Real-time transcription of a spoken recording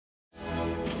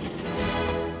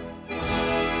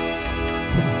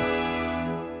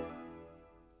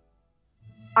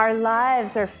Our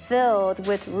lives are filled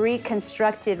with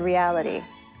reconstructed reality.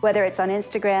 Whether it's on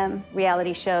Instagram,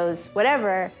 reality shows,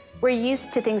 whatever, we're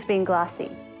used to things being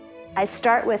glossy. I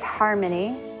start with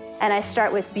harmony, and I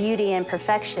start with beauty and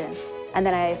perfection, and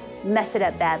then I mess it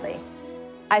up badly.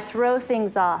 I throw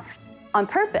things off on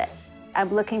purpose.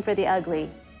 I'm looking for the ugly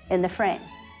in the frame,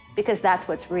 because that's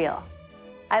what's real.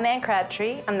 I'm Ane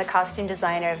Crabtree. I'm the costume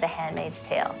designer of The Handmaid's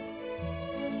Tale.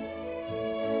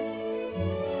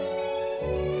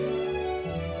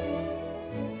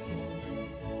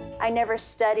 I never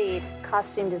studied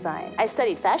costume design. I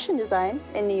studied fashion design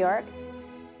in New York.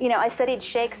 You know, I studied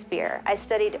Shakespeare. I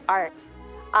studied art.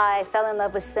 I fell in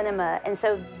love with cinema, and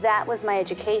so that was my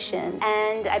education,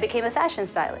 and I became a fashion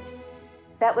stylist.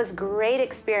 That was great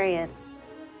experience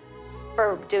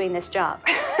for doing this job,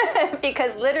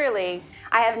 because literally,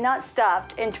 I have not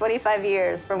stopped in 25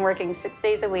 years from working 6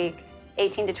 days a week,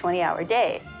 18 to 20-hour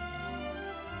days.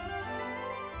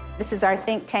 This is our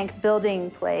think tank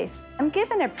building place. I'm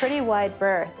given a pretty wide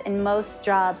berth in most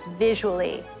jobs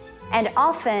visually, and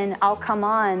often I'll come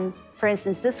on, for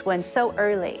instance this one, so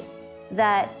early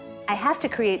that I have to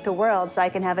create the world so I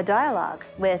can have a dialogue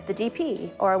with the DP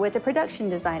or with the production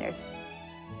designer.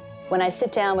 When I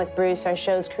sit down with Bruce, our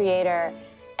show's creator,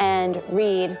 and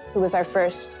Reed, who was our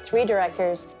first 3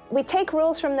 directors, we take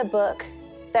rules from the book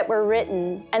that were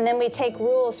written, and then we take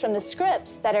rules from the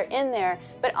scripts that are in there,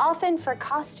 but often for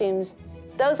costumes,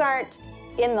 those aren't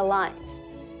in the lines.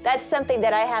 That's something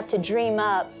that I have to dream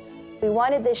up. We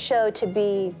wanted this show to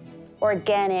be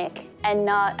organic and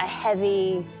not a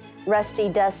heavy, rusty,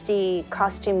 dusty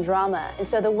costume drama. And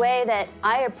so the way that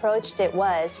I approached it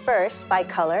was, first, by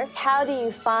color. How do you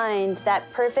find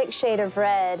that perfect shade of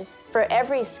red for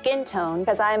every skin tone?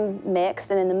 Because I'm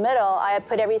mixed, and in the middle, I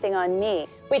put everything on me.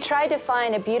 We tried to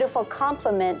find a beautiful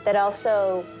complement that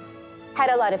also had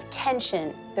a lot of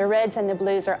tension. The reds and the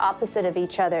blues are opposite of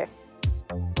each other.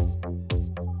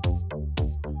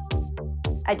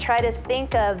 I try to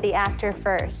think of the actor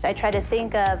first. I try to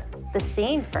think of the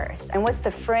scene first, and what's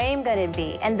the frame gonna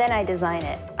be, and then I design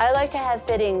it. I like to have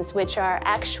fittings which are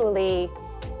actually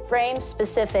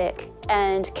frame-specific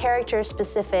and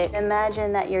character-specific.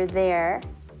 Imagine that you're there,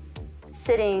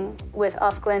 sitting with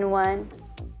Glen 1.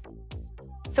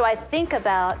 So I think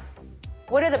about,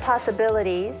 what are the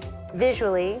possibilities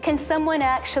visually? Can someone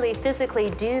actually physically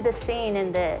do the scene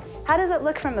in this? How does it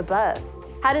look from above?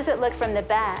 How does it look from the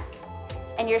back?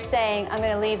 And you're saying, I'm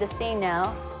gonna leave the scene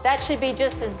now. That should be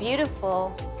just as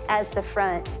beautiful as the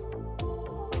front.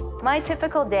 My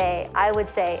typical day, I would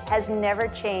say, has never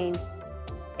changed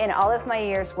in all of my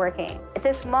years working. At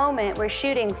this moment, we're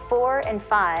shooting 4 and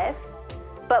 5,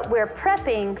 but we're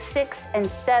prepping 6 and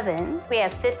 7. We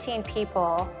have 15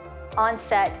 people on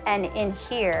set and in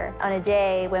here on a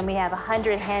day when we have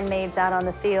 100 handmaids out on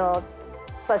the field,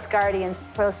 plus guardians,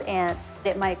 plus ants.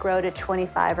 It might grow to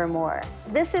 25 or more.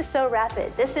 This is so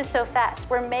rapid. This is so fast.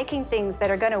 We're making things that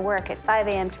are going to work at 5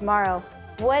 a.m. tomorrow.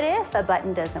 What if a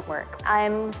button doesn't work?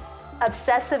 I'm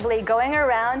obsessively going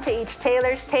around to each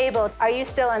tailor's table. Are you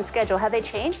still on schedule? Have they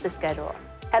changed the schedule?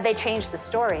 Have they changed the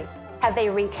story? Have they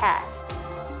recast?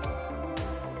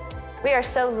 We are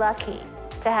so lucky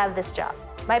to have this job.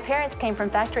 My parents came from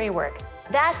factory work.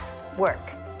 That's work.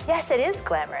 Yes, it is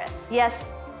glamorous. Yes,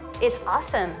 it's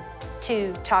awesome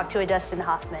to talk to a Dustin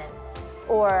Hoffman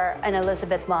or an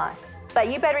Elizabeth Moss.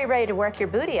 But you better be ready to work your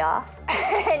booty off,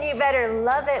 and you better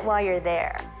love it while you're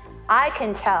there. I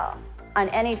can tell on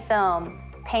any film,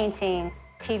 painting,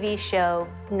 TV show,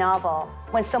 novel,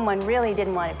 when someone really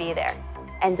didn't want to be there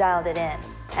and dialed it in.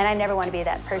 And I never want to be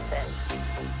that person.